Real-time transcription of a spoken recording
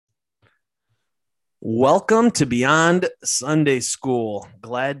Welcome to Beyond Sunday School.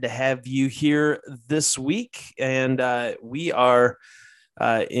 Glad to have you here this week. And we are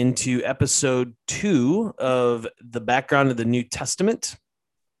into episode 2 of the background of the New Testament.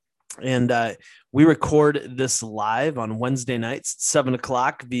 And we record this live on Wednesday nights at 7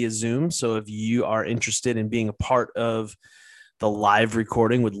 o'clock via Zoom. So if you are interested in being a part of the live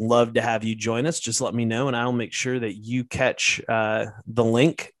recording, would love to have you join us. Just let me know, and I'll make sure that you catch the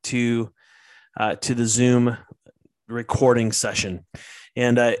link to the Zoom recording session.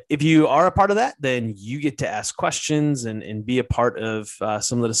 And if you are a part of that, then you get to ask questions and be a part of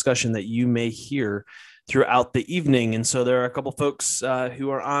some of the discussion that you may hear throughout the evening. And so there are a couple folks who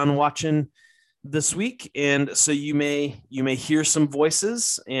are on watching this week, and so you may hear some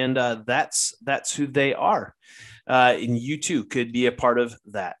voices, and that's who they are. And you too could be a part of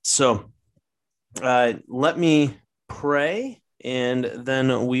that. So let me pray, and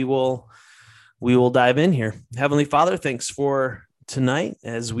then we will dive in here. Heavenly Father, thanks for tonight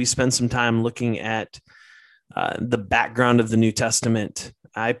as we spend some time looking at the background of the New Testament.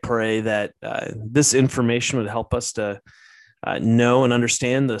 I pray that this information would help us to know and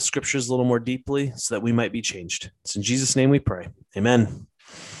understand the scriptures a little more deeply so that we might be changed. It's in Jesus' name we pray. Amen.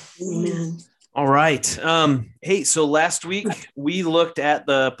 Amen. All right. Hey, so last week we looked at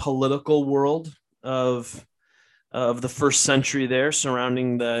the political world of the first century there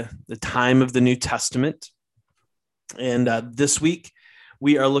surrounding the time of the New Testament. And this week,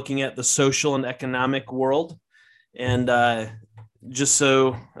 we are looking at the social and economic world. And just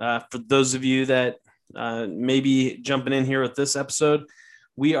so for those of you that may be jumping in here with this episode,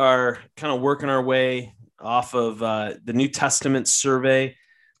 we are kind of working our way off of the New Testament survey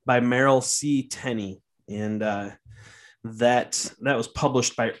by Merrill C. Tenney. And that was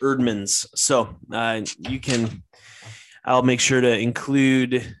published by Eerdmans. So I'll make sure to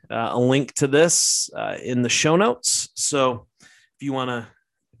include a link to this in the show notes. So if you want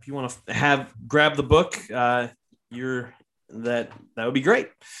to grab the book, that would be great.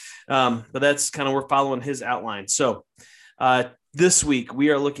 But that's kind of, we're following his outline. So this week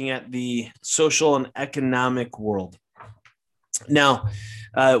we are looking at the social and economic world. Now,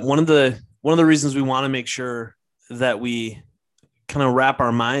 one of the reasons we want to make sure that we kind of wrap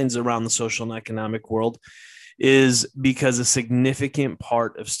our minds around the social and economic world is because a significant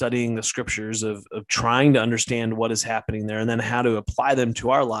part of studying the scriptures, of trying to understand what is happening there and then how to apply them to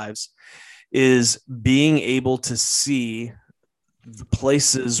our lives, is being able to see the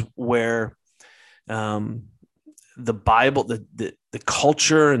places where the Bible, the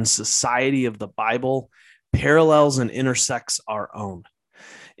culture and society of the Bible parallels and intersects our own.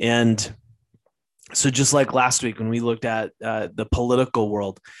 And so just like last week when we looked at the political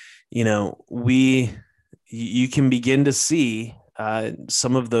world, you can begin to see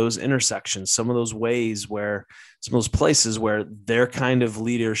some of those intersections, some of those ways where, some of those places where their kind of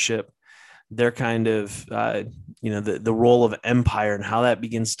leadership, their kind of, the role of empire and how that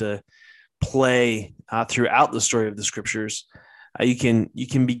begins to play throughout the story of the scriptures. You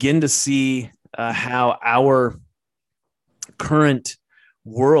can begin to see how our current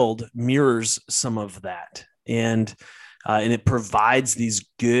world mirrors some of that. And it provides these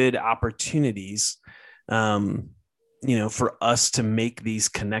good opportunities for us to make these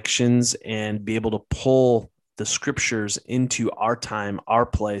connections and be able to pull the scriptures into our time, our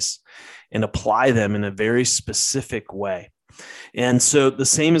place, and apply them in a very specific way. And so the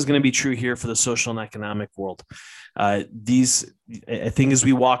same is going to be true here for the social and economic world. I think as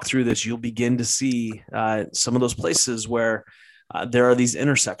we walk through this, you'll begin to see some of those places where there are these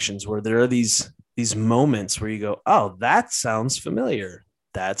intersections, where there are these moments where you go, oh, that sounds familiar.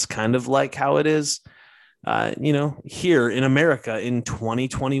 That's kind of like how it is here in America in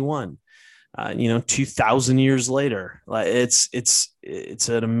 2021, 2000 years later. It's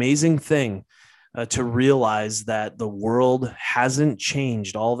an amazing thing to realize that the world hasn't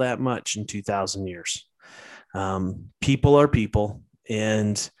changed all that much in 2000 years. People are people,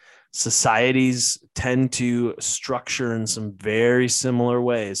 and societies tend to structure in some very similar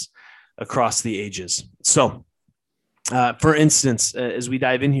ways across the ages. So, for instance, as we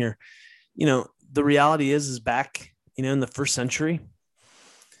dive in here, the reality is back, in the first century,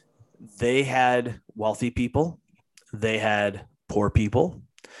 they had wealthy people, they had poor people,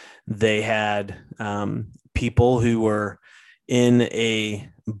 they had people who were in a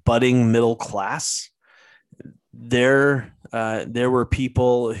budding middle class. There were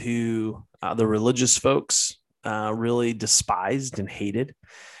people who the religious folks really despised and hated.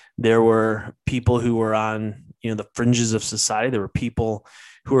 There were people who were on the fringes of society. There were people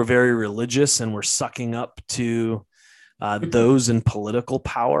who were very religious and were sucking up to those in political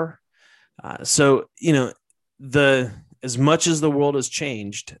power. So, the as much as the world has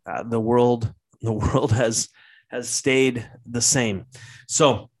changed, the world has stayed the same.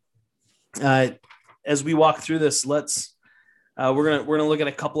 So, as we walk through this, we're gonna look at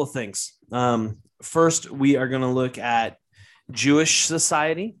a couple of things. First, we are going to look at Jewish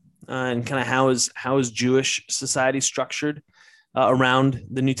society and kind of how is Jewish society structured around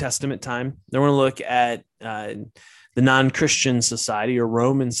the New Testament time. Then we're going to look at the non-Christian society or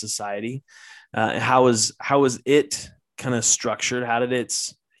Roman society. How is it kind of structured? How did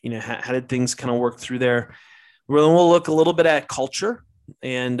things kind of work through there? We'll look a little bit at culture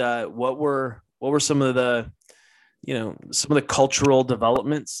and what were some of the cultural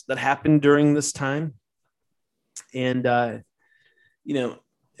developments that happened during this time, and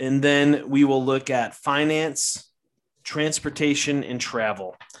and then we will look at finance, transportation, and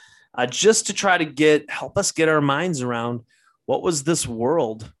travel, just to try to help us get our minds around what was this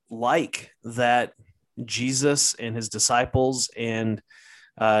world like that Jesus and his disciples and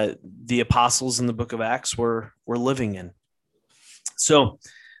the apostles in the book of Acts were living in. So,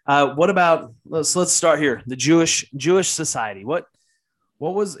 let's start here. The Jewish society. What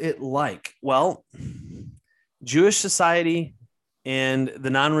was it like? Well, Jewish society and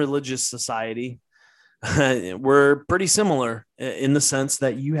the non-religious society were pretty similar in the sense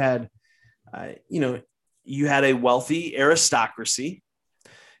that you had a wealthy aristocracy,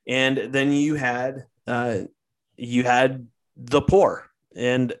 and then you had the poor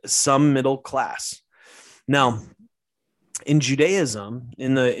and some middle class. Now, in Judaism,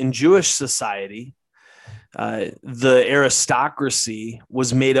 in Jewish society, the aristocracy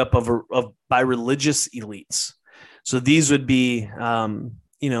was made up by religious elites. So these would be,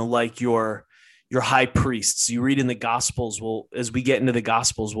 like your high priests. You read in the Gospels. As we get into the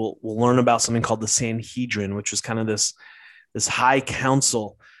Gospels, we'll learn about something called the Sanhedrin, which was kind of this high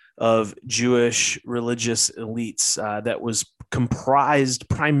council of Jewish religious elites that was comprised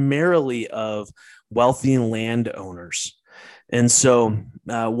primarily of wealthy landowners. And so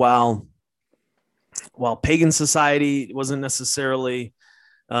while pagan society wasn't necessarily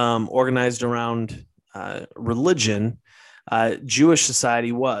organized around religion, Jewish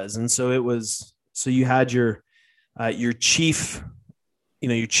society was. And so you had your chief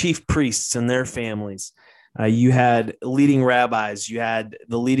priests and their families. You had leading rabbis, you had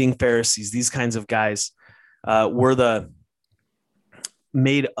the leading Pharisees. These kinds of guys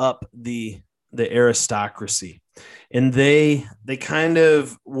made up the aristocracy. And they kind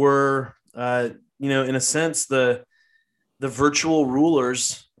of were, in a sense, the virtual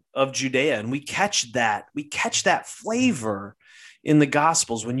rulers of Judea. And we catch that flavor in the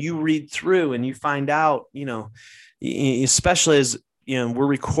Gospels when you read through and you find out, especially as we're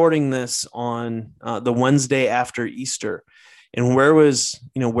recording this on the Wednesday after Easter. And where was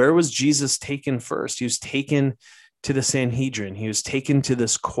Jesus taken first? He was taken to the Sanhedrin. He was taken to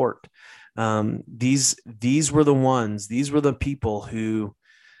this court. These were the people who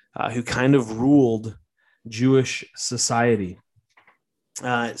kind of ruled Jewish society.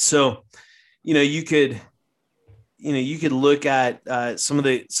 So, you could look at some of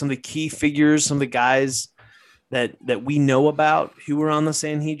the key figures, some of the guys that we know about who were on the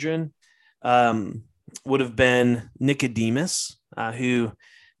Sanhedrin. Would have been Nicodemus, who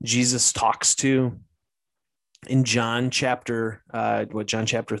Jesus talks to in John chapter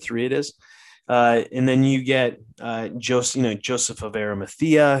 3 it is. And then you get Joseph of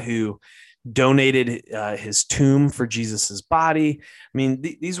Arimathea, who donated his tomb for Jesus's body. I mean,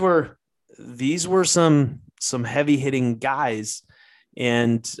 these were some heavy hitting guys,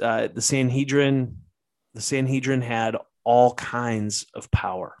 and the Sanhedrin had all kinds of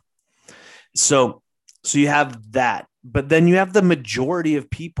power. So you have that, but then you have the majority of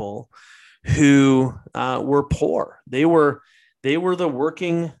people who were poor. They were the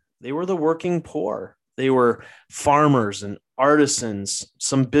working poor. They were farmers and artisans,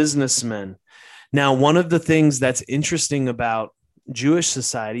 some businessmen. Now, one of the things that's interesting about Jewish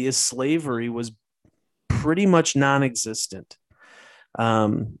society is slavery was pretty much non-existent.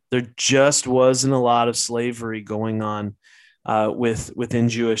 There just wasn't a lot of slavery going on within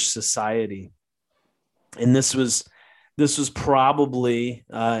Jewish society, and this was probably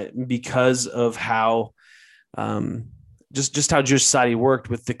because of how just how Jewish society worked,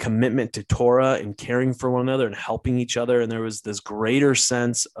 with the commitment to Torah and caring for one another and helping each other. And there was this greater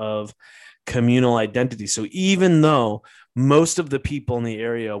sense of communal identity. So even though most of the people in the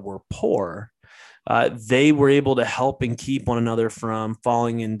area were poor, they were able to help and keep one another from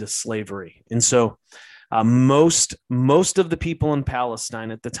falling into slavery. And so most of the people in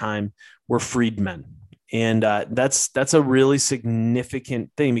Palestine at the time were freedmen. And that's a really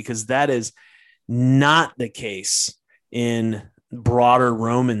significant thing, because that is not the case in broader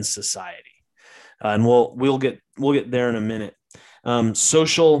Roman society. And we'll get there in a minute.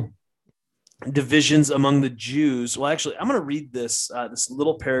 Social divisions among the Jews. Well, actually, I'm going to read this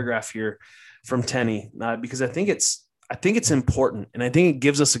little paragraph here from Tenney, because I think it's important, and I think it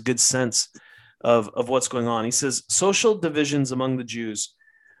gives us a good sense of what's going on. He says, social divisions among the Jews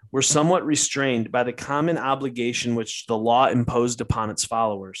were somewhat restrained by the common obligation which the law imposed upon its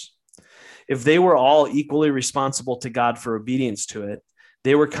followers. If they were all equally responsible to God for obedience to it,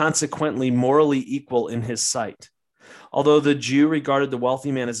 they were consequently morally equal in his sight. Although the Jew regarded the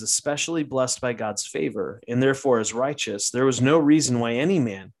wealthy man as especially blessed by God's favor, and therefore as righteous, there was no reason why any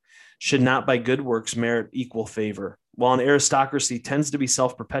man should not by good works merit equal favor. While an aristocracy tends to be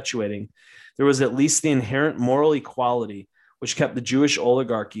self-perpetuating, there was at least the inherent moral equality which kept the Jewish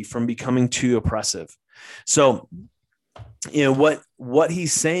oligarchy from becoming too oppressive. So, what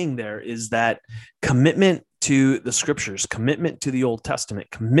he's saying there is that commitment to the scriptures, commitment to the Old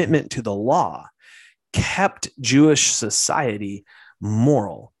Testament, commitment to the law kept Jewish society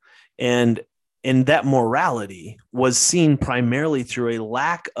moral. And that morality was seen primarily through a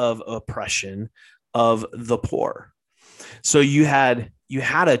lack of oppression of the poor. So you had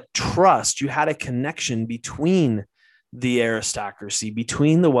a trust, you had a connection between the aristocracy,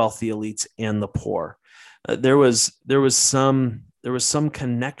 between the wealthy elites and the poor. There was some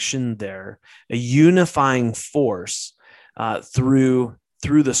connection there, a unifying force through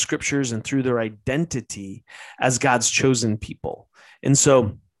the scriptures and through their identity as God's chosen people. And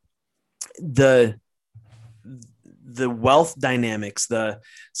so the wealth dynamics, the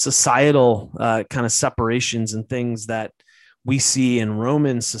societal kind of separations and things that we see in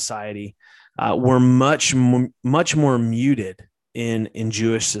Roman society were much more muted in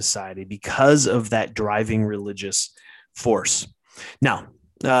Jewish society because of that driving religious force. Now,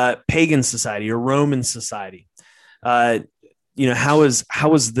 pagan society or Roman society, how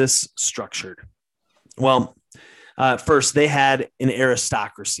is this structured? Well, first they had an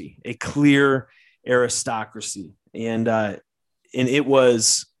aristocracy, a clear aristocracy, and it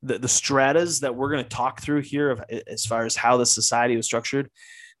was the stratas that we're going to talk through here as far as how the society was structured.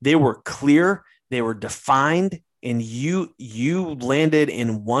 They were clear, they were defined, and you landed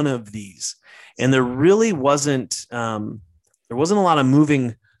in one of these, and there really wasn't a lot of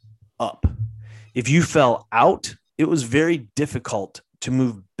moving up. If you fell out, it was very difficult to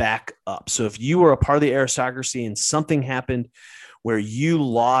move back up. So if you were a part of the aristocracy and something happened where you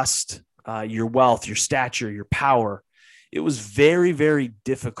lost your wealth, your stature, your power, it was very, very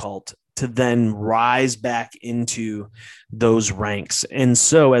difficult to then rise back into those ranks. And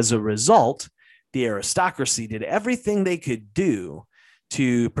so as a result, the aristocracy did everything they could do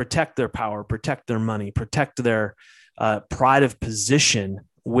to protect their power, protect their money, protect their pride of position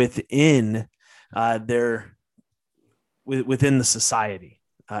within within the society.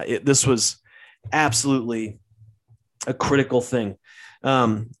 This was absolutely a critical thing.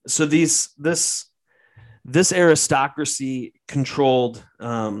 So this aristocracy controlled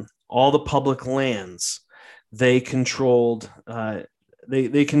all the public lands. They controlled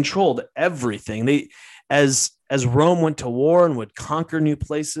they controlled everything. As Rome went to war and would conquer new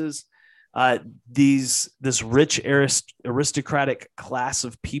places, this rich aristocratic class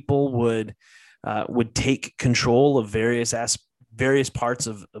of people would take control of various parts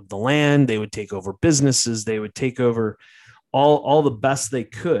of the land. They would take over businesses. They would take over all the best they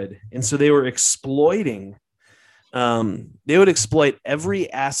could. And so they were exploiting, they would exploit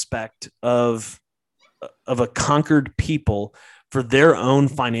every aspect of a conquered people for their own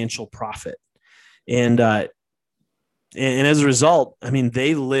financial profit. And as a result, I mean,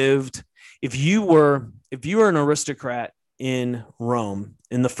 they lived, if you were an aristocrat in Rome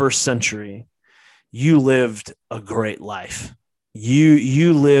in the first century, you lived a great life.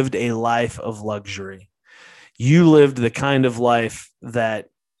 You lived a life of luxury. You lived the kind of life that,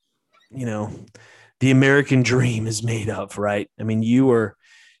 the American dream is made of, right? I mean, you were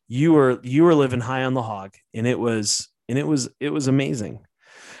living high on the hog, and it was amazing.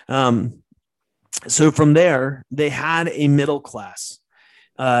 So from there, they had a middle class.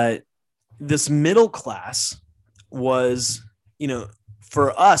 This middle class was,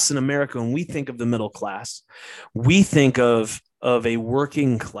 for us in America, when we think of the middle class, we think of a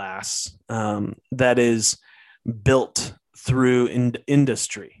working class that is built through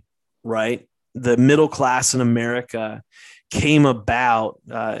industry, right? The middle class in America came about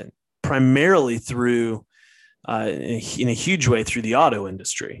primarily through, in a huge way, through the auto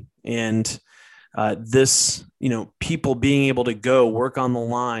industry. And this, people being able to go work on the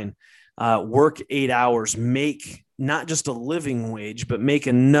line, work 8 hours, make not just a living wage, but make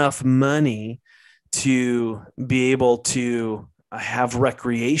enough money to be able to have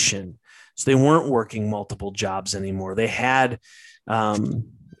recreation. So they weren't working multiple jobs anymore. They had, they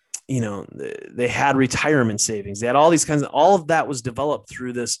had retirement savings. They had all these kinds of, all of that was developed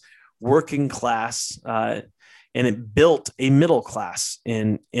through this working class, and it built a middle class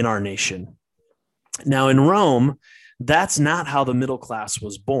in our nation. Now in Rome, that's not how the middle class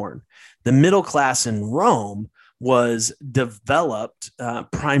was born. The middle class in Rome was developed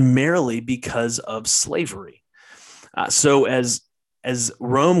primarily because of slavery. So as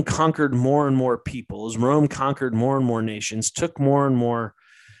Rome conquered more and more people, as Rome conquered more and more nations, took more and more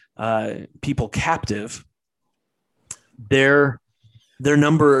people captive, their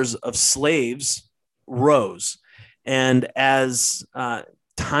numbers of slaves rose. And as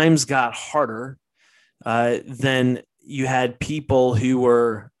times got harder, then you had people who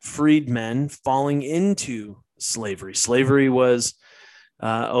were freedmen falling into slavery. Slavery was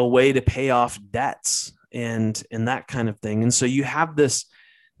a way to pay off debts and that kind of thing. And so you have this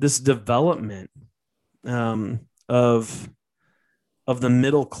development of the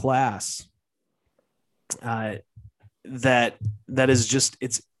middle class that is just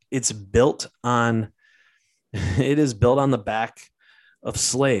it's built on it is built on the back of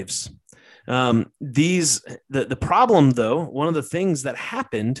slaves. The problem, though, one of the things that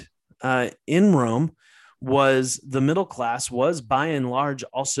happened in Rome was the middle class was by and large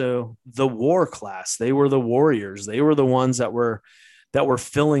also the war class. They were the warriors. They were the ones that were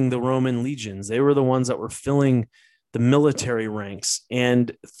filling the Roman legions. They were the ones that were filling the military ranks.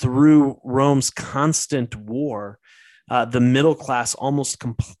 And through Rome's constant war, the middle class almost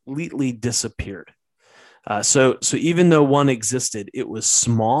completely disappeared. So even though one existed, it was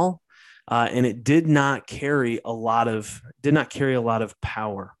small. And it did not carry a lot of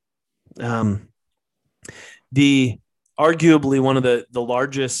power. The arguably one of the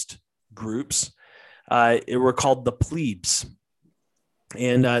largest groups, it were called the plebes,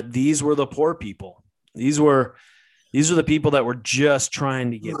 and these were the poor people. These are the people that were just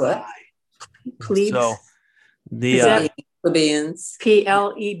trying to get by. Plebes. So the plebeians.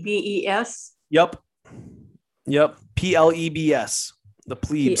 Plebes. Yep. Plebs. The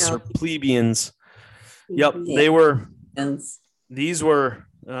plebes or plebeians. Yep. Yeah. They were, these were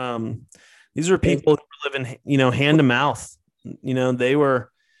people who were living, hand to mouth. Their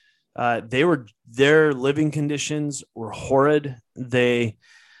living conditions were horrid. They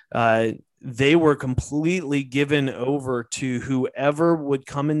were completely given over to whoever would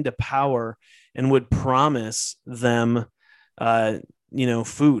come into power and would promise them,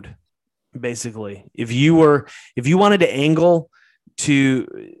 food. Basically, if you wanted to angle to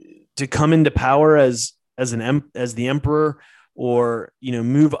come into power as the emperor, or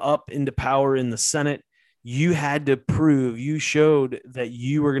move up into power in the Senate, you had to prove, you showed that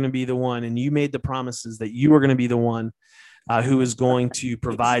you were going to be the one, and you made the promises that you were going to be the one who was going to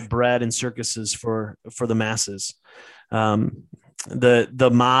provide bread and circuses for the masses. The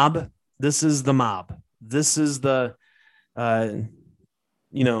mob. This is the mob. This is the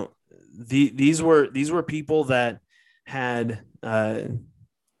these were people that had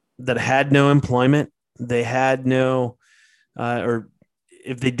no employment. They had no, or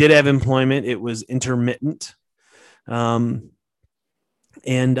if they did have employment, it was intermittent. And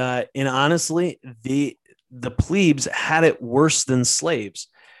honestly, the plebes had it worse than slaves,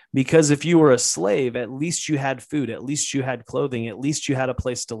 because if you were a slave, at least you had food, at least you had clothing, at least you had a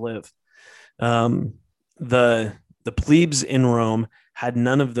place to live. The plebes in Rome had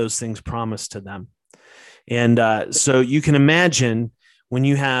none of those things promised to them. And so you can imagine when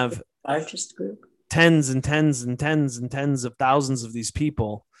you have largest group, tens and tens and tens and tens of thousands of these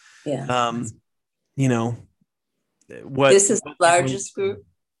people. Yeah. This is the largest group.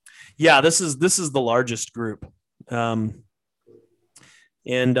 Yeah, this is the largest group. They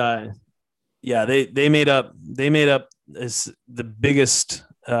made up as the biggest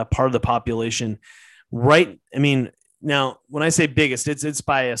part of the population. Right. I mean, now when I say biggest, it's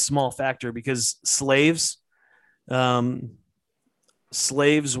by a small factor, because slaves were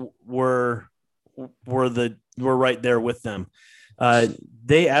right there with them.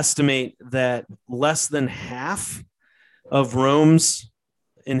 They estimate that less than half of Rome's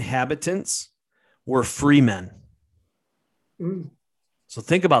inhabitants were free men. So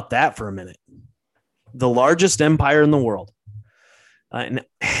think about that for a minute. The largest empire in the world, and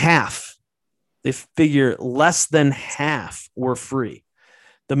half, they figure less than half were free.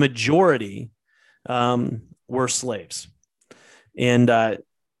 The majority were slaves. And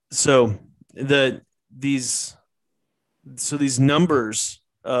so these numbers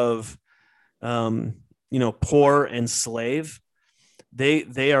of poor and slave, they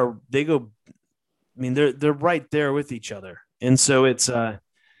go. I mean, they're right there with each other, and so it's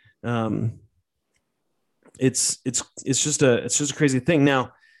just a crazy thing.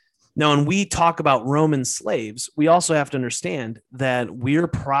 Now, when we talk about Roman slaves, we also have to understand that we're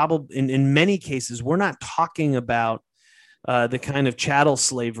probably in many cases we're not talking about the kind of chattel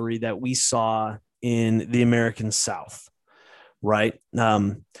slavery that we saw in the American South, right?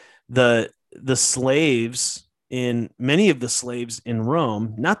 The slaves in many of the slaves in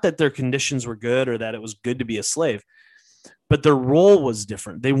Rome, not that their conditions were good or that it was good to be a slave, but their role was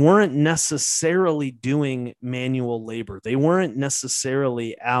different. They weren't necessarily doing manual labor. They weren't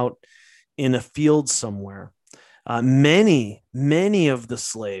necessarily out in a field somewhere. Many of the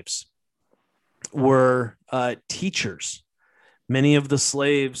slaves were teachers. Many of the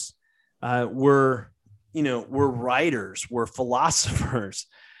slaves were writers, were philosophers.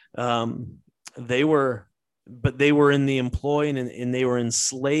 They were in the employ and they were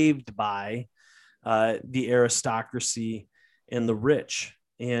enslaved by the aristocracy and the rich.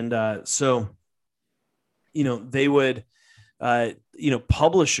 And so they would,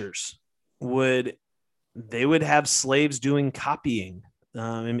 publishers would have slaves doing copying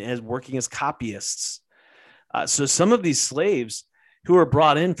and as working as copyists. So some of these slaves who were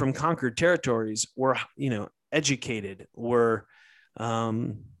brought in from conquered territories were, educated, were, so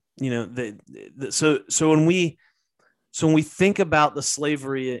when we think about the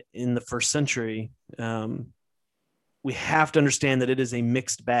slavery in the first century, we have to understand that it is a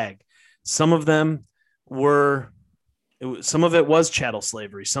mixed bag. Some of it was chattel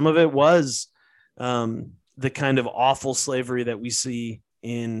slavery. Some of it was the kind of awful slavery that we see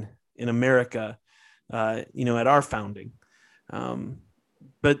in America, at our founding.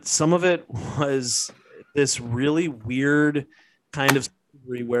 But some of it was this really weird kind of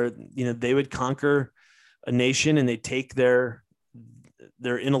slavery where, they would conquer a nation and they take their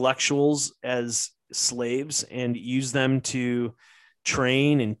intellectuals as slaves and use them to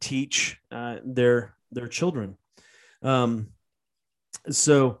train and teach their children.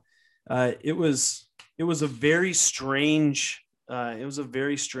 So it was a very strange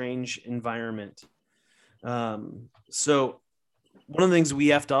environment. So one of the things we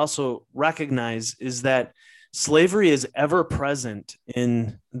have to also recognize is that slavery is ever present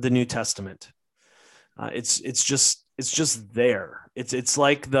in the New Testament. It's just there. It's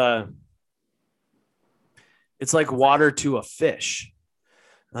like water to a fish.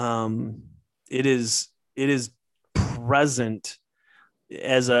 It is present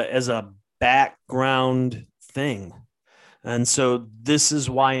as a background thing. And so this is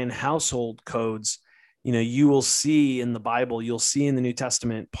why in household codes, you will see in the Bible, you'll see in the New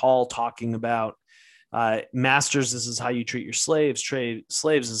Testament, Paul talking about masters, this is how you treat your slaves.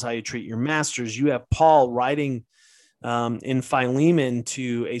 Slaves, this is how you treat your masters. You have Paul writing in Philemon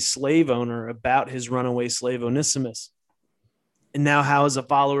to a slave owner about his runaway slave Onesimus. And now, how, as a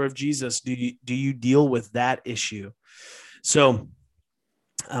follower of Jesus, do you deal with that issue? So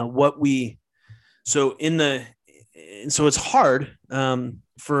so it's hard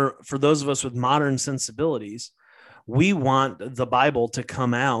for those of us with modern sensibilities. We want the Bible to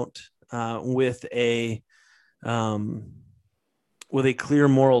come out with a clear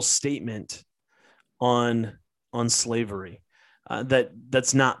moral statement on slavery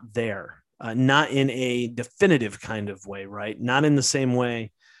that's not there, not in a definitive kind of way, right? Not in the same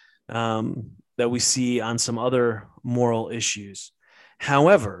way that we see on some other moral issues.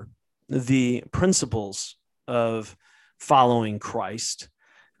 However, the principles of following Christ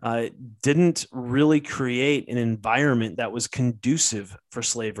didn't really create an environment that was conducive for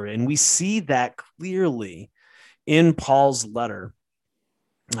slavery. And we see that clearly in Paul's letter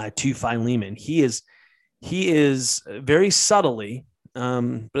to Philemon. He is very subtly,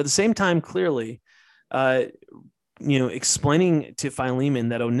 but at the same time, clearly, explaining to Philemon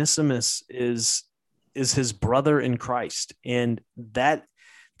that Onesimus is his brother in Christ. And that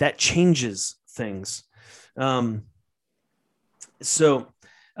changes things. So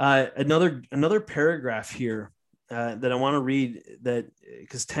another paragraph here that I want to read, that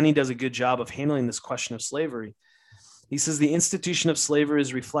because Tenney does a good job of handling this question of slavery. He says the institution of slavery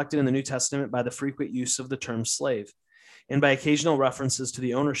is reflected in the New Testament by the frequent use of the term slave and by occasional references to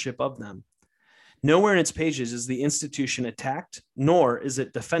the ownership of them. Nowhere in its pages is the institution attacked, nor is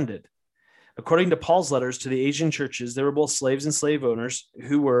it defended. According to Paul's letters to the Asian churches, there were both slaves and slave owners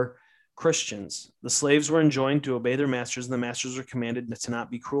who were Christians. The slaves were enjoined to obey their masters, and the masters were commanded to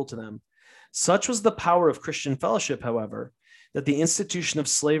not be cruel to them. Such was the power of Christian fellowship, however, that the institution of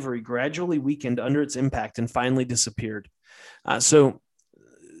slavery gradually weakened under its impact and finally disappeared. So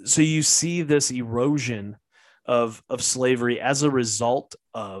so you see this erosion of slavery as a result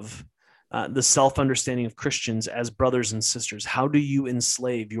of the self-understanding of Christians as brothers and sisters. How do you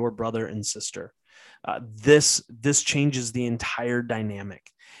enslave your brother and sister? This changes the entire dynamic,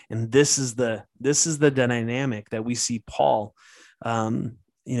 and this is the dynamic that we see Paul,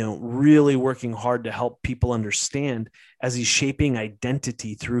 really working hard to help people understand as he's shaping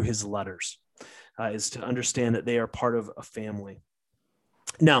identity through his letters, is to understand that they are part of a family.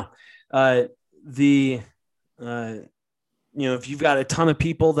 Now, if you've got a ton of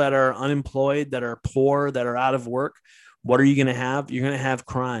people that are unemployed, that are poor, that are out of work, what are you going to have? You're going to have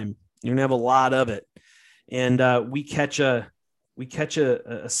crime. You're going to have a lot of it. And we catch a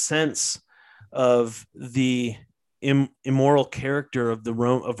sense of the immoral character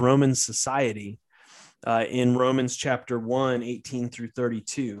of Roman society in Romans chapter 1, 18 through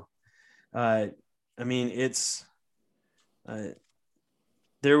 32. There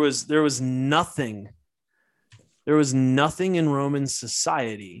was nothing in Roman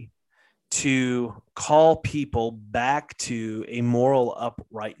society to call people back to a moral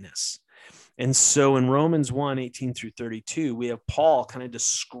uprightness. And so in Romans 1, 18 through 32, we have Paul kind of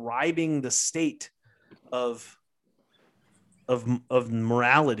describing the state of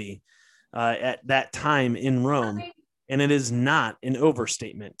morality at that time in Rome. And it is not an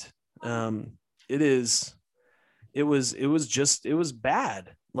overstatement. It was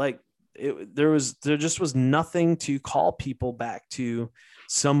bad. Like there just was nothing to call people back to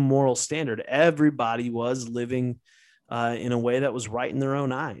some moral standard. Everybody was living in a way that was right in their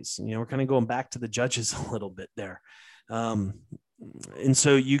own eyes. We're kind of going back to the Judges a little bit there. And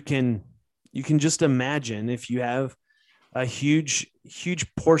so you can just imagine if you have a huge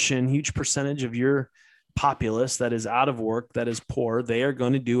portion, huge percentage of your populace that is out of work, that is poor, they are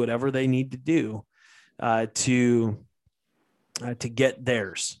going to do whatever they need to do to get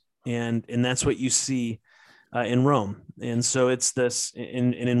theirs. And that's what you see in Rome. And so it's this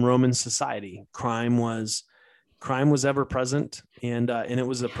in Roman society, crime was ever present, and it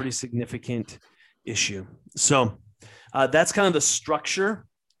was a pretty significant issue. So that's kind of the structure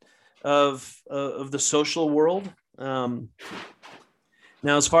of the social world. Now,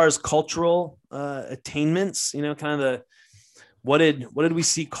 as far as cultural attainments, kind of what did we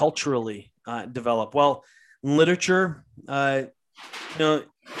see culturally develop? Well, in literature, you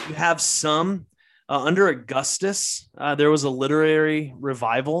have some under Augustus. There was a literary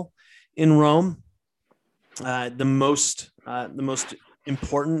revival in Rome. The most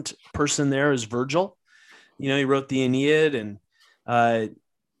important person there is Virgil. He wrote the Aeneid, and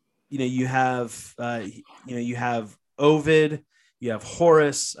you have Ovid, you have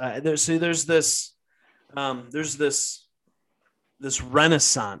Horace. There's this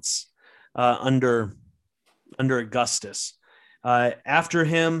Renaissance under Augustus. After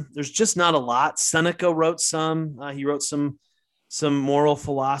him, there's just not a lot. Seneca wrote some. He wrote some moral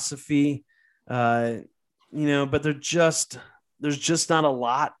philosophy. But there's just not a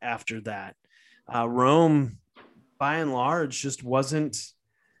lot after that. Rome, by and large, just wasn't.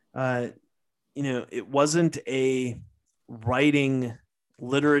 It wasn't a writing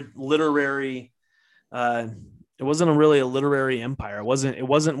literary. It wasn't really a literary empire. It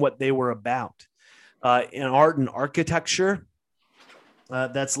wasn't what they were about. In art and architecture,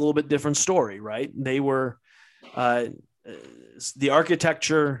 that's a little bit different story, right? They were the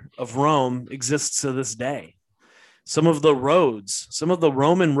architecture of Rome exists to this day. Some of the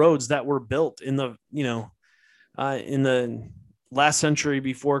Roman roads that were built in the last century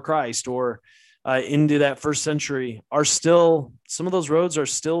before Christ, or into that first century, some of those roads are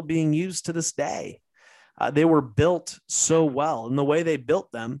still being used to this day. They were built so well, and the way they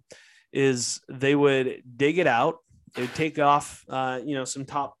built them is they would dig it out. They would take off, a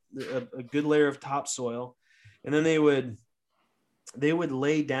good layer of topsoil, and then they would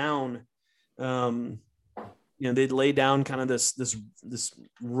lay down, they'd lay down kind of this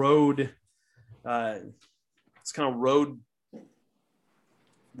road. It's kind of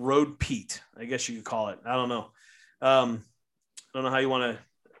road peat, I guess you could call it. I don't know. I don't know how you want to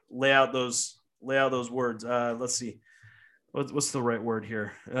lay out those words. Let's see. What's the right word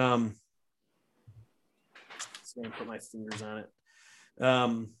here? I'm going to put my fingers on it.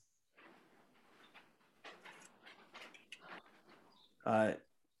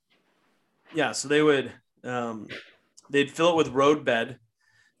 So they would, they'd fill it with road bed.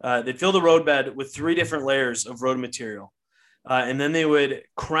 They'd fill the road bed with 3 different layers of road material. And then they would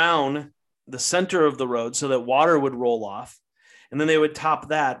crown the center of the road so that water would roll off. And then they would top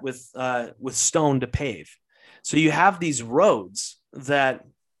that with stone to pave. So you have these roads that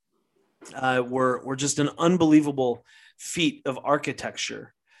were just an unbelievable feat of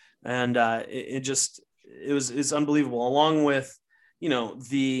architecture. And it's unbelievable, along with,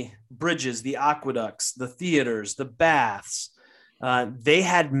 the bridges, the aqueducts, the theaters, the baths. They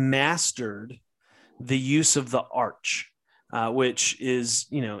had mastered the use of the arch, which is,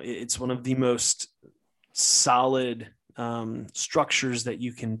 it's one of the most solid structures that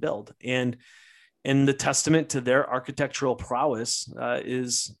you can build. And the testament to their architectural prowess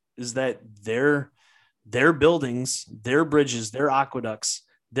is that their buildings, their bridges, their aqueducts,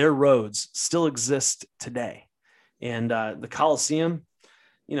 their roads still exist today. And the Colosseum,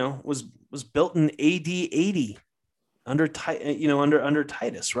 was built in AD 80 under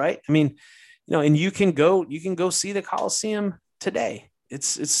Titus, right? I mean, and you can go see the Colosseum today. It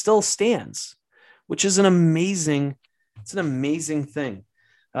still stands, which is an amazing thing.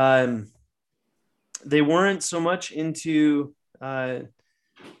 They weren't so much into,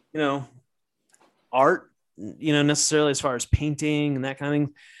 art, necessarily as far as painting and that kind of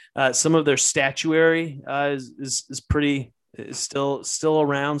thing. Some of their statuary is still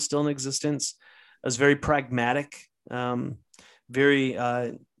around, still in existence. It was very pragmatic, very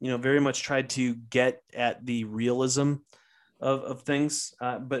very much tried to get at the realism of things,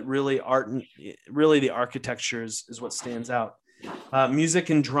 but really the architecture is what stands out. Music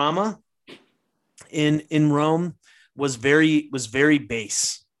and drama in Rome was very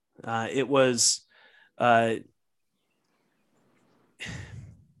base. It was.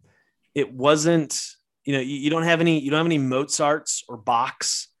 It wasn't, you don't have any Mozarts or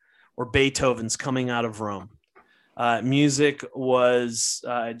Bachs or Beethovens coming out of Rome. Music was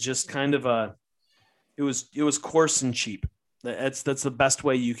just kind of it was coarse and cheap. That's the best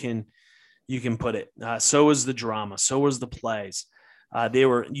way you can put it. So was the drama. So was the plays. They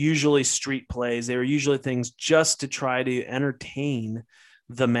were usually street plays. They were usually things just to try to entertain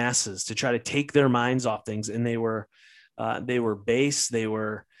the masses, to try to take their minds off things. And they were base. They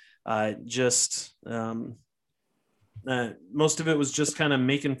were most of it was just kind of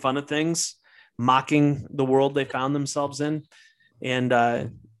making fun of things, mocking the world they found themselves in. And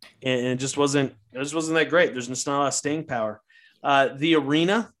it just wasn't that great. There's just not a lot of staying power. The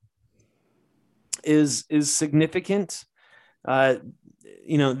arena is significant. The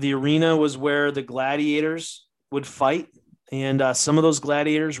arena was where the gladiators would fight, and some of those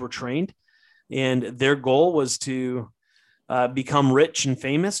gladiators were trained, and their goal was to become rich and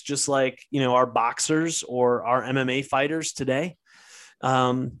famous, just like, our boxers or our MMA fighters today.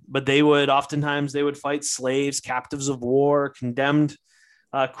 But they would fight slaves, captives of war, condemned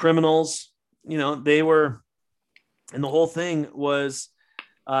criminals. They were, and the whole thing was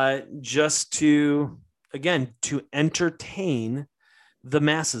just to entertain the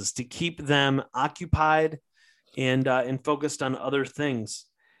masses, to keep them occupied and focused on other things.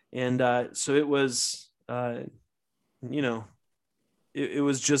 And so it was, it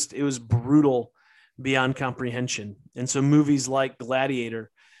was brutal beyond comprehension. And so movies like Gladiator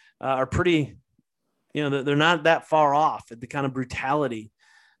are pretty, they're not that far off at the kind of brutality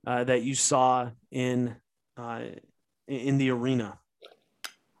that you saw in the arena.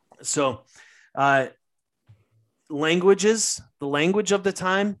 So the language of the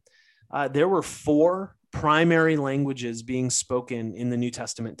time, there were 4 primary languages being spoken in the New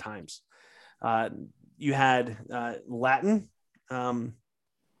Testament times. You had Latin,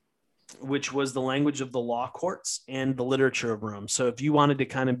 which was the language of the law courts and the literature of Rome. So if you wanted to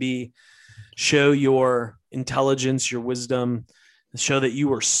kind of show your intelligence, your wisdom, show that you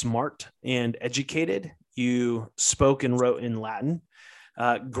were smart and educated, you spoke and wrote in Latin.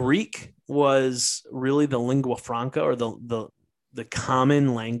 Greek was really the lingua franca, or the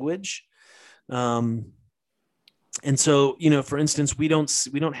common language. And so, for instance, we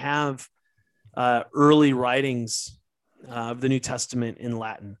don't have early writings of the New Testament in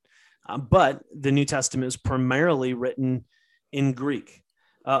Latin, but the New Testament is primarily written in Greek.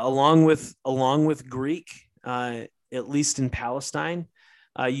 Along with Greek, at least in Palestine,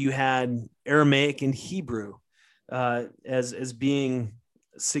 you had Aramaic and Hebrew as being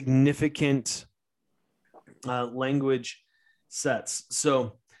significant language sets.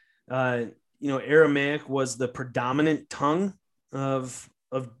 So, Aramaic was the predominant tongue of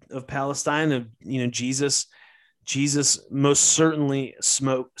Palestine. Jesus most certainly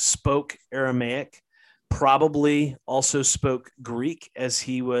spoke Aramaic, probably also spoke Greek as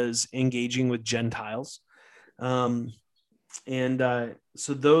he was engaging with Gentiles. So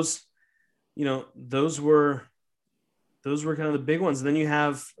those were kind of the big ones. Then you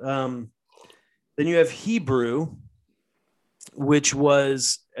have Hebrew, which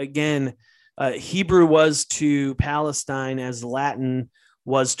was, again, Hebrew was to Palestine as Latin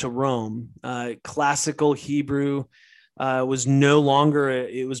was to Rome. Classical Hebrew, was no longer,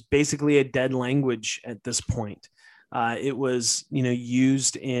 it was basically a dead language at this point. It was,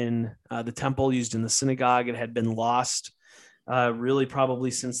 used in the temple, used in the synagogue. It had been lost really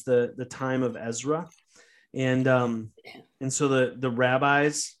probably since the time of Ezra. And so the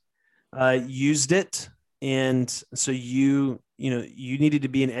rabbis used it. And so you needed to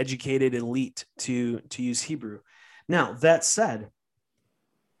be an educated elite to use Hebrew. Now, that said,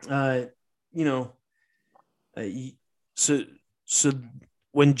 so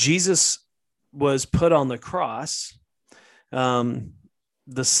when Jesus was put on the cross,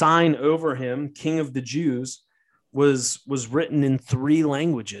 the sign over him, King of the Jews, was written in 3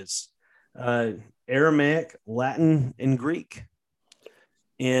 languages: Aramaic, Latin, and Greek.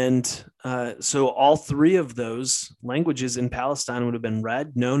 And so all 3 of those languages in Palestine would have been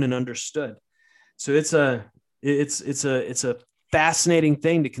read, known, and understood. So it's a fascinating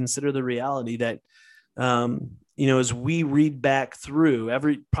thing to consider the reality that, as we read back through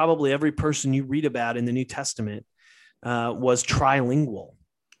probably every person you read about in the New Testament was trilingual.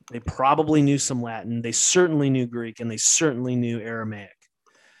 They probably knew some Latin. They certainly knew Greek, and they certainly knew Aramaic,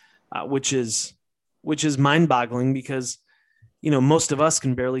 which is mind-boggling because, most of us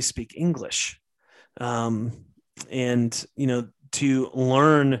can barely speak English. And, to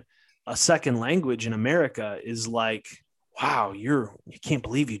learn a second language in America is like, wow, you can't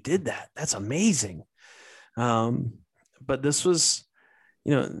believe you did that. That's amazing. But this was,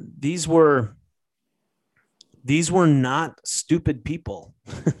 these were not stupid people.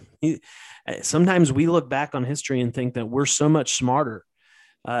 Sometimes we look back on history and think that we're so much smarter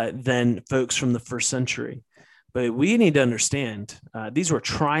than folks from the first century. But we need to understand these were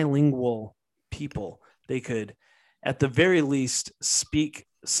trilingual people. They could, at the very least, speak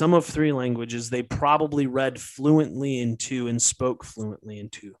some of 3 languages. They probably read fluently in 2 and spoke fluently in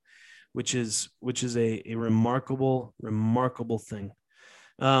 2, which is a remarkable thing.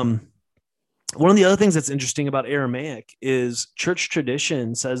 One of the other things that's interesting about Aramaic is church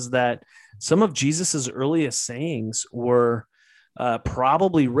tradition says that some of Jesus's earliest sayings were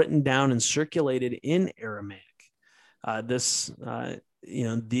probably written down and circulated in Aramaic. Those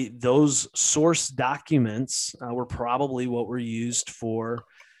source documents were probably what were used for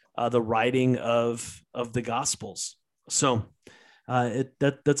the writing of the Gospels. So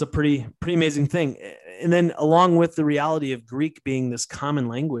that's a pretty amazing thing. And then along with the reality of Greek being this common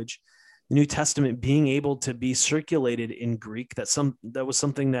language, the New Testament being able to be circulated in Greek, that was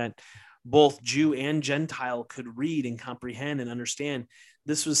something that both Jew and Gentile could read and comprehend and understand.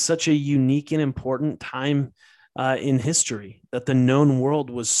 This was such a unique and important time in history that the known world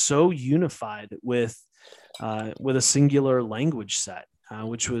was so unified with a singular language set,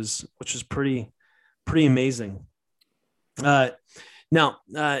 which was pretty amazing. Now,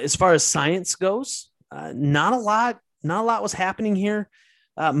 as far as science goes, not a lot was happening here.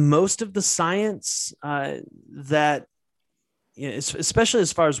 Most of the science that, especially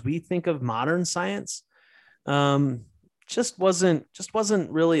as far as we think of modern science, just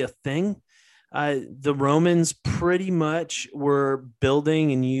wasn't really a thing. The Romans pretty much were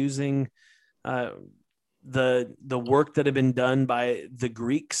building and using the work that had been done by the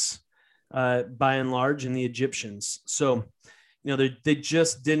Greeks, by and large, and the Egyptians. So, they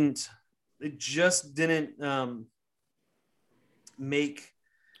just didn't make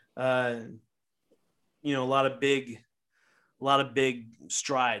a lot of big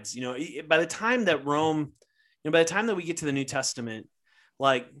strides. By the time that we get to the New Testament,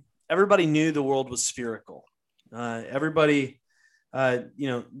 like, everybody knew the world was spherical. Everybody, they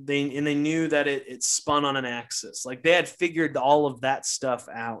knew that it spun on an axis. Like, they had figured all of that stuff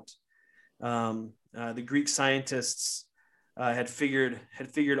out. The Greek scientists had figured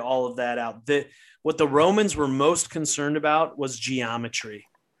all of that out. What the Romans were most concerned about was geometry.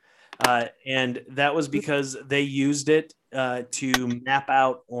 And that was because they used it to map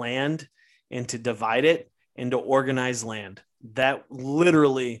out land and to divide it and to organize land. That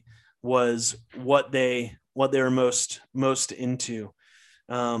literally was what they were most into.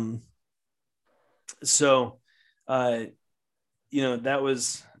 That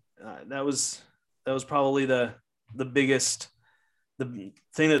was probably the biggest, the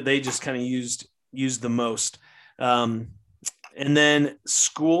thing that they just kind of used the most. And then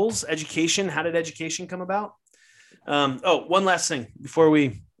schools, education. How did education come about? One last thing before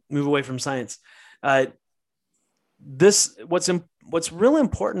we move away from science. What's really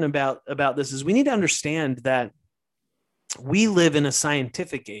important about this is we need to understand that we live in a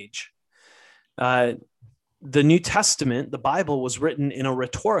scientific age. The New Testament, the Bible, was written in a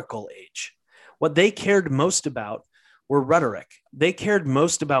rhetorical age. What they cared most about were rhetoric. They cared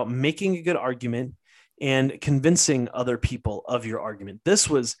most about making a good argument and convincing other people of your argument. This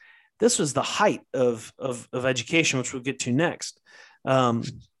was the height of education, which we'll get to next.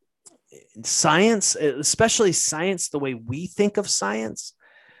 Science, especially science, the way we think of science,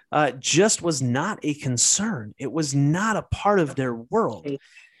 just was not a concern. It was not a part of their world.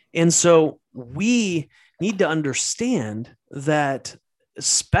 And so we need to understand that,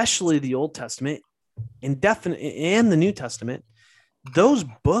 especially the Old Testament and the New Testament, those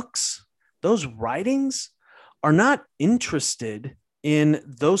books, those writings are not interested in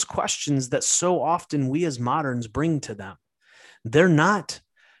those questions that so often we as moderns bring to them. They're not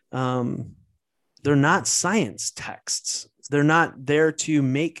science texts. They're not there to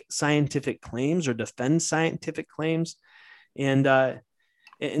make scientific claims or defend scientific claims. And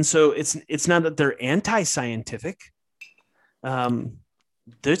so it's not that they're anti-scientific.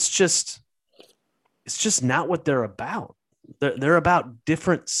 It's just not what they're about. They're about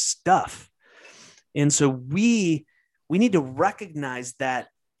different stuff. And so we need to recognize that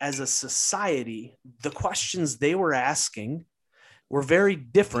as a society, the questions they were asking were very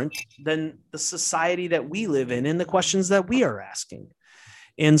different than the society that we live in and the questions that we are asking.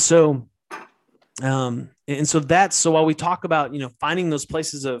 And so while we talk about, finding those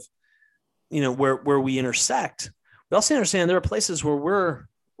places of, where we intersect, we also understand there are places where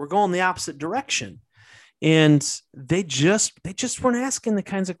we're going the opposite direction. And they just weren't asking the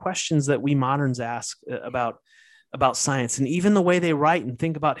kinds of questions that we moderns ask about science, and even the way they write and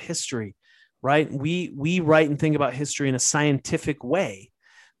think about history, right? We write and think about history in a scientific way.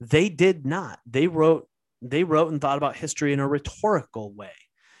 They did not. They wrote and thought about history in a rhetorical way.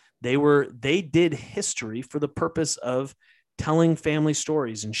 They did history for the purpose of telling family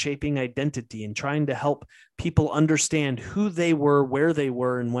stories and shaping identity and trying to help people understand who they were, where they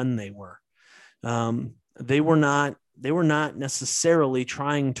were, and when they were. They were not necessarily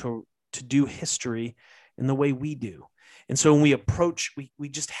trying to do history in the way we do. And so when we approach, we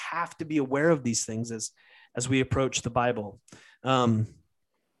just have to be aware of these things as we approach the Bible.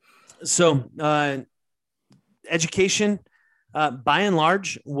 Education, by and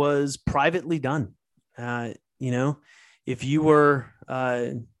large, was privately done. If you were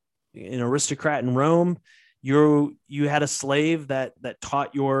an aristocrat in Rome, you had a slave that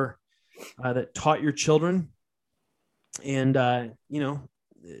taught your children, and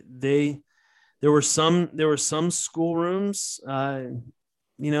there were some schoolrooms, that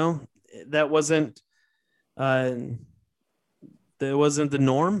wasn't the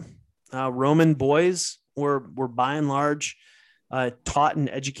norm. Roman boys were by and large taught and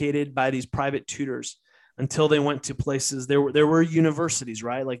educated by these private tutors until they went to places. There were universities,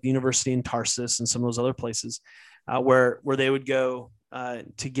 right, like the university in Tarsus and some of those other places where they would go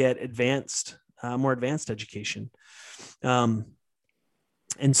to get more advanced education.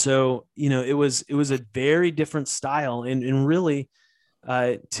 And so, it was a very different style, and really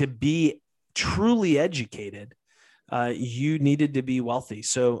to be truly educated, you needed to be wealthy.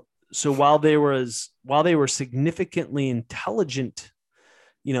 So while they were significantly intelligent,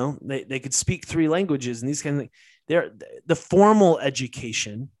 they could speak 3 languages and these kinds of things, the formal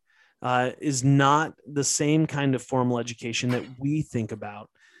education is not the same kind of formal education that we think about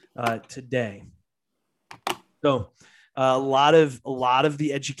today. So a lot of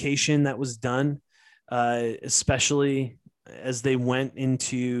the education that was done, especially as they went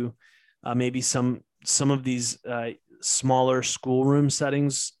into maybe some of these smaller schoolroom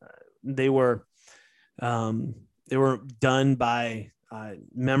settings, they were done by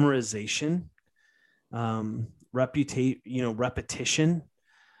memorization, repetition.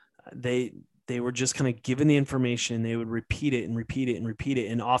 They were just kind of given the information. They would repeat it and repeat it and repeat it,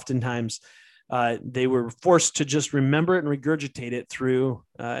 and oftentimes they were forced to just remember it and regurgitate it through,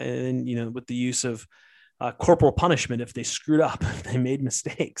 with the use of corporal punishment if they screwed up, if they made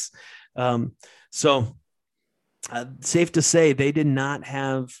mistakes. Safe to say they did not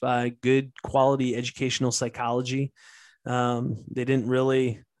have good quality educational psychology. They didn't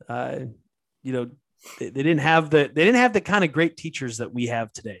really, they didn't have the kind of great teachers that we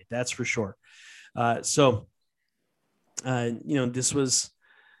have today. That's for sure. This was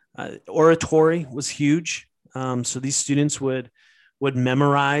oratory was huge. So these students would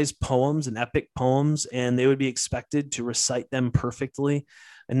memorize poems and epic poems, and they would be expected to recite them perfectly,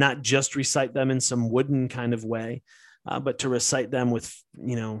 and not just recite them in some wooden kind of way, but to recite them with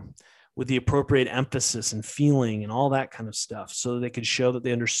the appropriate emphasis and feeling and all that kind of stuff, so they could show that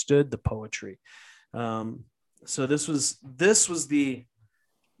they understood the poetry. So this was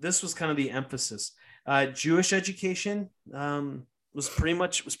kind of the emphasis. Jewish education was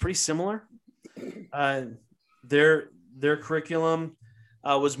pretty similar. Their curriculum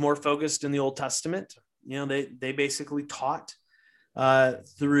was more focused in the Old Testament. they basically taught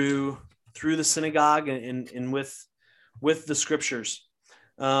through the synagogue and with the scriptures.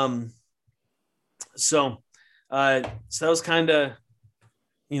 So that was kind of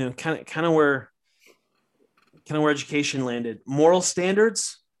where education landed. Moral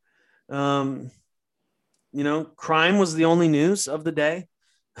standards. Crime was the only news of the day.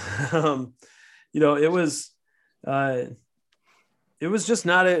 It was just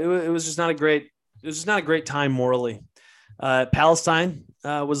not a great time morally. Palestine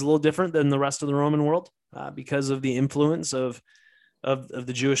was a little different than the rest of the Roman world because of the influence of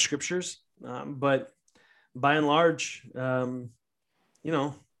the Jewish scriptures. But by and large,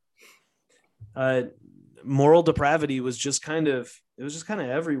 moral depravity was just kind of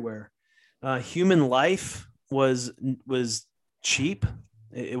everywhere. Human life was cheap.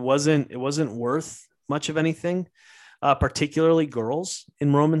 It wasn't worth much of anything, particularly girls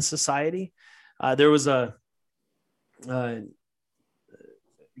in Roman society. There was a guy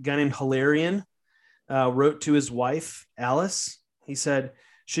named Hilarion wrote to his wife, Alice. He said,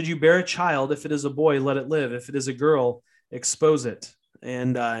 "Should you bear a child, if it is a boy, let it live. If it is a girl, expose it."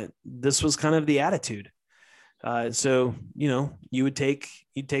 And this was kind of the attitude. So, you'd take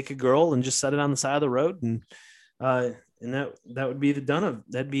a girl and just set it on the side of the road, and that would be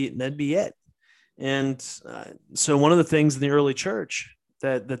that'd be it. And so one of the things in the early church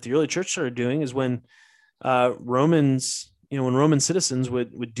that the early church started doing is when Romans, when Roman citizens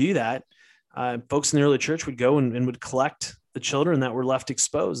would do that, folks in the early church would go and would collect the children that were left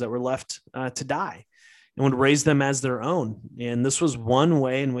exposed, that were left to die, and would raise them as their own. And this was one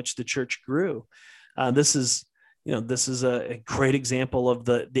way in which the church grew. This is a great example of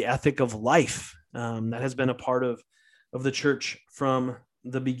the ethic of life that has been a part of the church from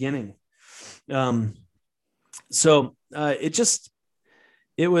the beginning.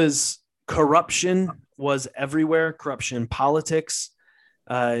 Corruption was everywhere. Corruption in politics,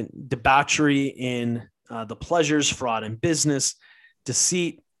 debauchery in the pleasures, fraud in business,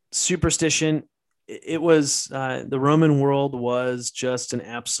 deceit, superstition. It was the Roman world was just an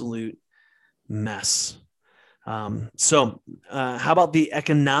absolute mess. How about the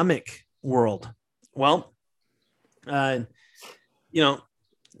economic world? Well,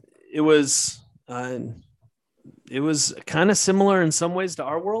 it was kind of similar in some ways to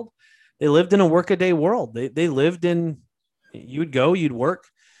our world. They lived in a workaday world. They lived in, you'd go, you'd work,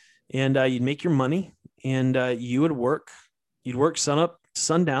 and you'd make your money, and you would work. You'd work sun up to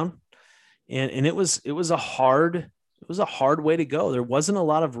sundown, and it was a hard way to go. There wasn't a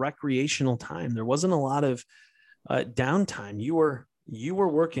lot of recreational time. There wasn't a lot of downtime. You were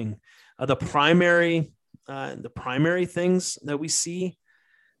working. The primary things that we see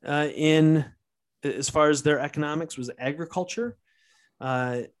in as far as their economics was agriculture.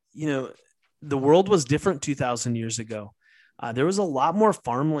 The world was different 2,000 years ago. There was a lot more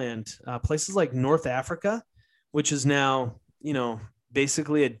farmland. Places like North Africa, which is now,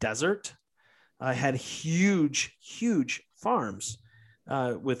 basically a desert, had huge farms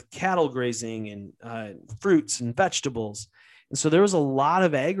with cattle grazing and fruits and vegetables. And so there was a lot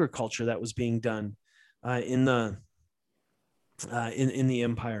of agriculture that was being done in the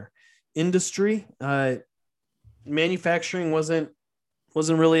empire. Industry, manufacturing wasn't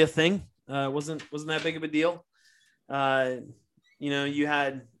really a thing. Wasn't that big of a deal. You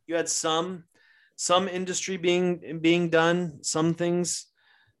had some industry being done, some things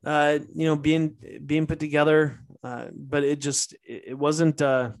being put together, but it wasn't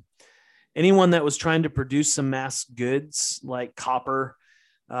anyone that was trying to produce some mass goods like copper,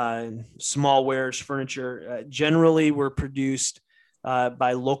 small wares, furniture, generally were produced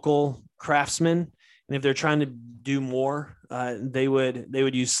by local craftsmen. And if they're trying to do more, they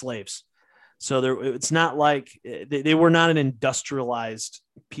would use slaves. So it's not like they were not an industrialized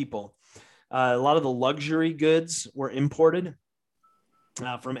people. A lot of the luxury goods were imported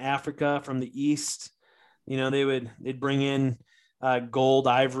from Africa, from the East. They'd bring in gold,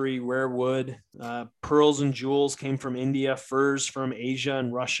 ivory, rare wood, pearls and jewels came from India, furs from Asia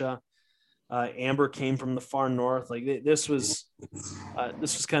and Russia. Amber came from the far north. Like this was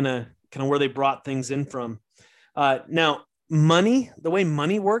kind of where they brought things in from. Now, money, the way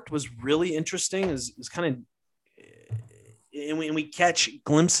money worked was really interesting. Is kind of, and we catch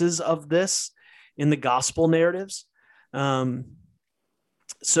glimpses of this in the gospel narratives.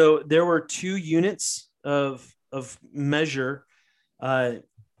 So there were two units of measure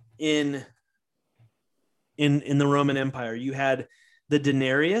in the Roman Empire. You had the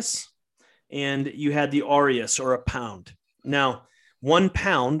denarius and you had the aureus, or a pound. Now, 1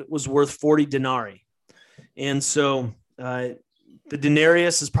 pound was worth 40 denarii. And so the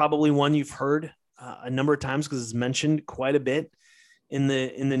denarius is probably one you've heard a number of times because it's mentioned quite a bit in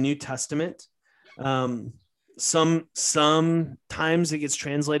the New Testament. Sometimes it gets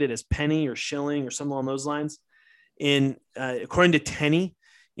translated as penny or shilling or something along those lines. According to Tenney,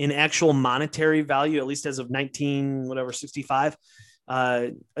 in actual monetary value, at least as of 65,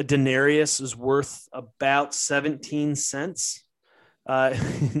 a denarius is worth about 17 cents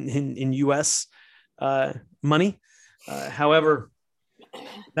in U.S. Money. However,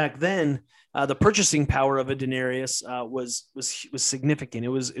 back then, the purchasing power of a denarius was significant.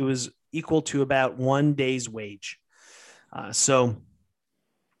 It was equal to about 1 day's wage. So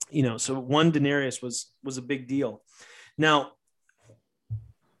one denarius was a big deal. Now,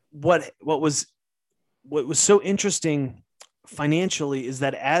 what was so interesting financially is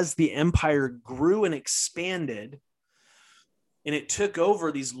that as the empire grew and expanded, and it took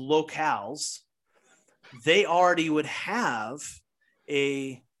over these locales, they already would have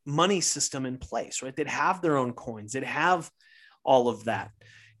a money system in place, right? They'd have their own coins. They'd have all of that.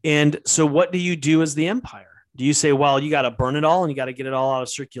 And so what do you do as the empire? Do you say, well, you got to burn it all and you got to get it all out of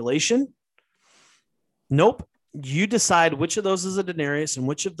circulation? Nope. You decide which of those is a denarius and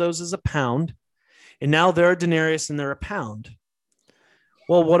which of those is a pound. And now they're a denarius and they're a pound.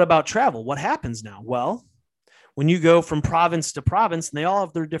 Well, what about travel? What happens now? Well, when you go from province to province and they all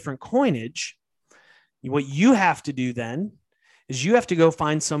have their different coinage, what you have to do then is you have to go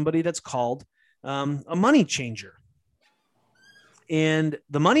find somebody that's called a money changer. And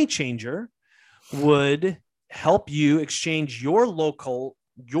the money changer would help you exchange your local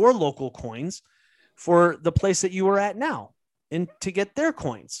coins for the place that you were at now and to get their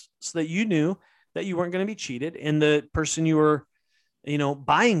coins so that you knew that you weren't going to be cheated. And the person you were,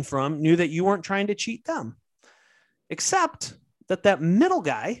 buying from knew that you weren't trying to cheat them, except that middle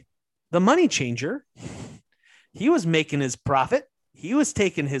guy, the money changer, he was making his profit. He was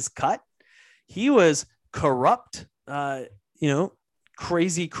taking his cut. He was corrupt,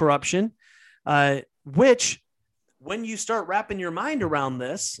 crazy corruption, which when you start wrapping your mind around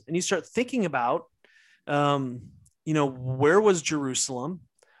this and you start thinking about, where was Jerusalem?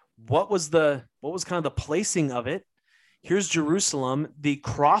 What was kind of the placing of it? Here's Jerusalem, the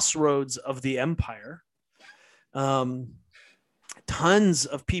crossroads of the empire. Tons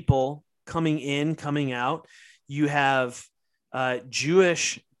of people coming in, coming out. You have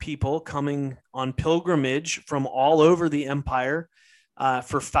Jewish people coming on pilgrimage from all over the empire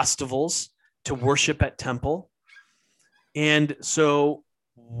for festivals to worship at temple. And so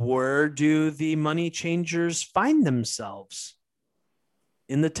where do the money changers find themselves?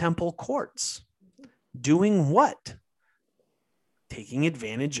 In the temple courts. Doing what? Taking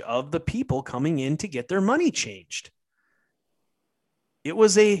advantage of the people coming in to get their money changed. It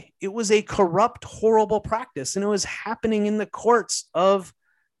was a corrupt, horrible practice, and it was happening in the courts of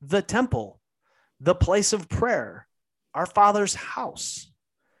the temple, the place of prayer, our Father's house.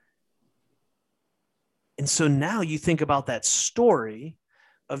 And so now you think about that story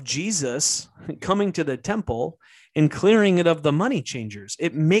of Jesus coming to the temple and clearing it of the money changers.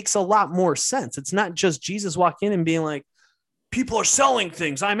 It makes a lot more sense. It's not just Jesus walking in and being like, people are selling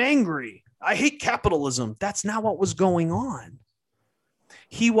things. I'm angry. I hate capitalism. That's not what was going on.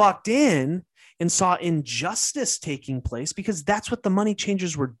 He walked in and saw injustice taking place because that's what the money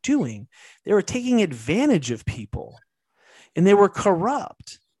changers were doing. They were taking advantage of people and they were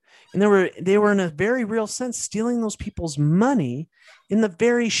corrupt. And they were in a very real sense stealing those people's money in the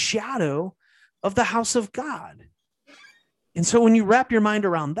very shadow of the house of God. And so when you wrap your mind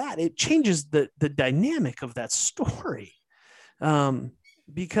around that, it changes the dynamic of that story.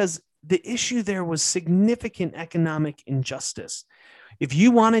 Because the issue there was significant economic injustice. If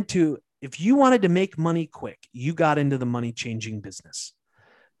you wanted to make money quick, you got into the money changing business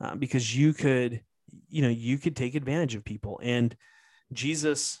because you could take advantage of people, and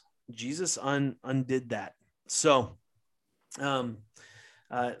Jesus undid that. So that's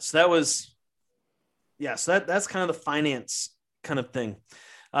kind of the finance kind of thing.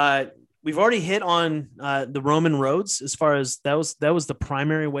 We've already hit on the Roman roads as far as that was the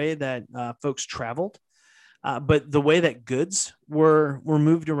primary way that folks traveled. But the way that goods were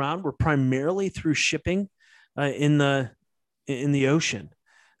moved around were primarily through shipping in the ocean.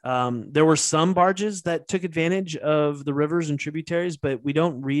 There were some barges that took advantage of the rivers and tributaries, but we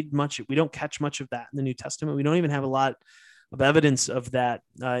don't catch much of that in the New Testament. We don't even have a lot of evidence of that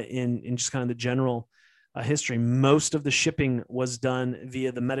in just kind of the general history. Most of the shipping was done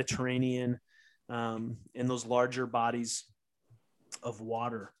via the Mediterranean and those larger bodies of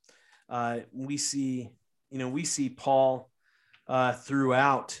water. We see Paul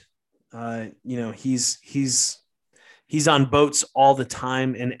throughout. He's on boats all the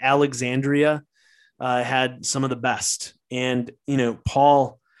time. In Alexandria, had some of the best. And,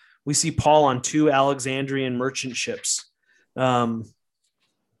 we see Paul on 2 Alexandrian merchant ships in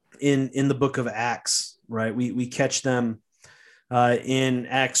the book of Acts, right? We catch them in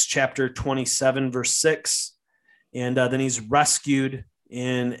Acts chapter 27, verse 6. And then he's rescued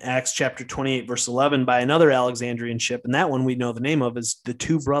in Acts chapter 28, verse 11 by another Alexandrian ship. And that one we know the name of is the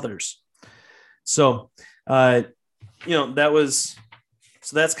Two Brothers. So, that's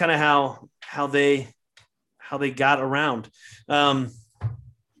kind of how they got around.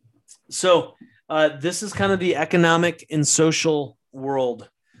 This is kind of the economic and social world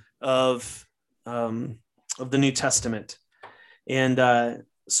of the New Testament. And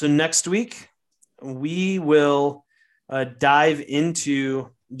so next week we will dive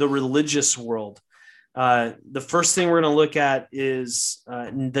into the religious world. The first thing we're going to look at is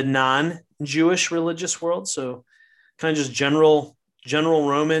the non-Jewish religious world. So kind of just general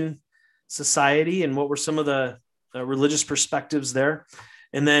Roman society and what were some of the religious perspectives there.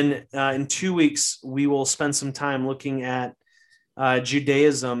 And then in 2 weeks, we will spend some time looking at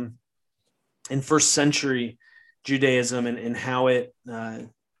Judaism in first century Judaism and how it, kind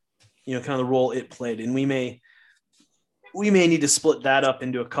of the role it played. And we may need to split that up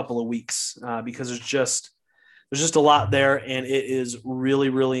into a couple of weeks because there's just a lot there, and it is really,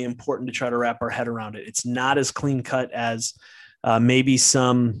 really important to try to wrap our head around it. It's not as clean cut as maybe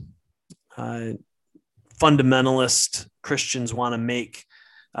some fundamentalist Christians want to make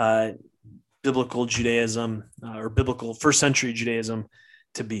biblical Judaism or biblical first century Judaism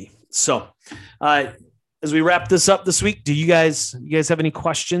to be. So as we wrap this up this week, do you guys have any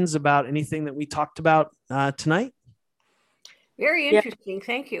questions about anything that we talked about tonight? Very interesting.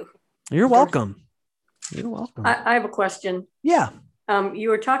 Thank you. You're welcome. You're welcome. I have a question. Yeah. You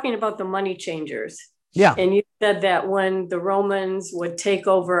were talking about the money changers. Yeah. And you said that when the Romans would take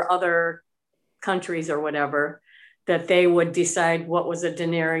over other countries or whatever, that they would decide what was a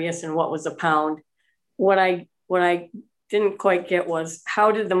denarius and what was a pound. What I didn't quite get was,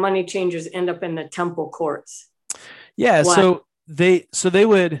 how did the money changers end up in the temple courts? Yeah. Why? So they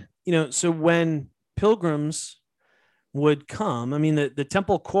would, so when pilgrims would come, I mean, the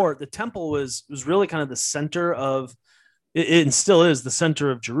temple court, the temple was really kind of the center of it, and still is the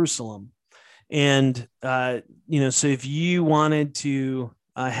center of Jerusalem. And, so if you wanted to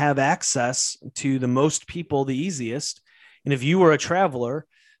have access to the most people, the easiest, and if you were a traveler,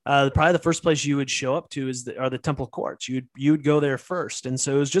 probably the first place you would show up to are the temple courts. You would go there first. And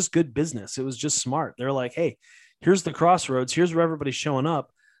so it was just good business. It was just smart. They're like, hey, here's the crossroads. Here's where everybody's showing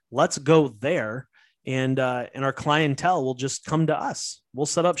up. Let's go there. And our clientele will just come to us. We'll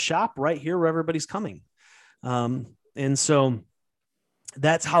set up shop right here where everybody's coming. And so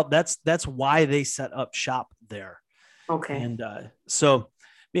that's why they set up shop there. Okay. And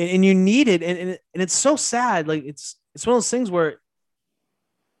and you need it. And it's so sad. Like it's one of those things where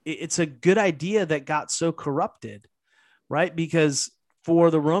it's a good idea that got so corrupted, right? Because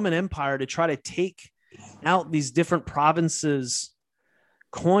for the Roman Empire to try to take out these different provinces'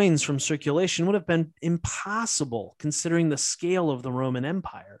 coins from circulation would have been impossible considering the scale of the Roman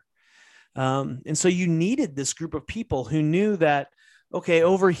Empire. And so you needed this group of people who knew that, okay,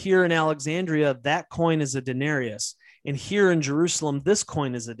 over here in Alexandria, that coin is a denarius. And here in Jerusalem, this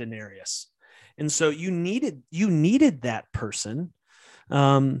coin is a denarius. And so you needed that person.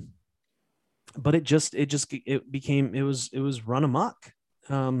 But it was run amok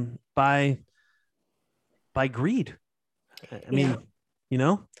by greed. I mean,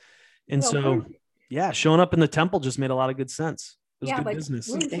 and so showing up in the temple just made a lot of good sense. It was good business.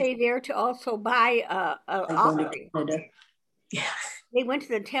 Weren't they there to also buy an offering? Yeah. They went to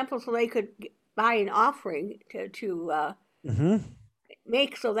the temple so they could buy an offering to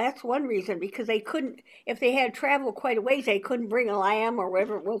make. So that's one reason, because they couldn't, if they had traveled quite a ways, they couldn't bring a lamb or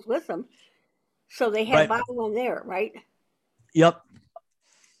whatever it was with them. So they had to buy one there, right? Yep.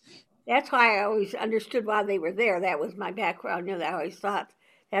 That's why I always understood why they were there. That was my background. I always thought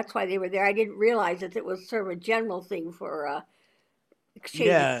that's why they were there. I didn't realize that it was sort of a general thing for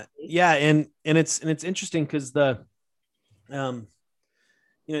exchange. Yeah, and it's interesting because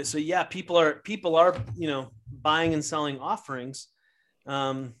people are buying and selling offerings,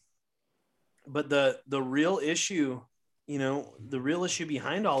 but the real issue,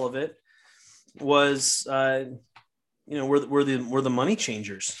 behind all of it was were the money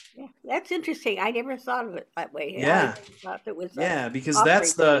changers. Yeah, that's interesting. I never thought of it that way. Yeah, I thought it was because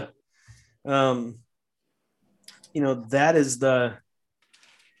that's the that is the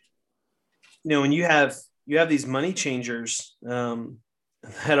when you have these money changers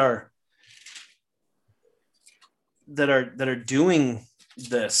that are doing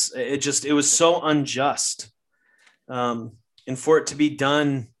this. It was so unjust. And for it to be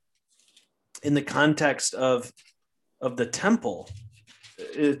done in the context of the temple,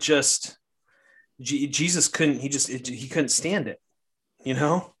 it just, Jesus couldn't, he couldn't stand it, you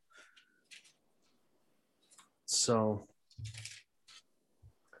know? So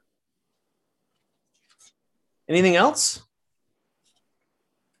anything else?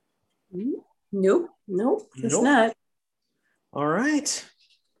 Nope, it's not. All right.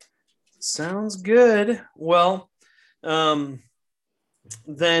 Sounds good. Well, then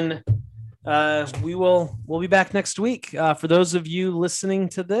we'll be back next week. For those of you listening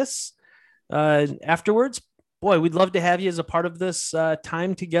to this afterwards, boy, we'd love to have you as a part of this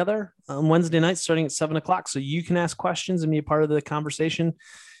time together on Wednesday nights starting at 7:00, so you can ask questions and be a part of the conversation.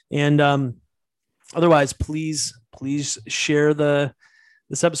 And otherwise, please share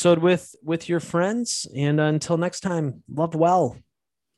this episode with your friends. And until next time, love well.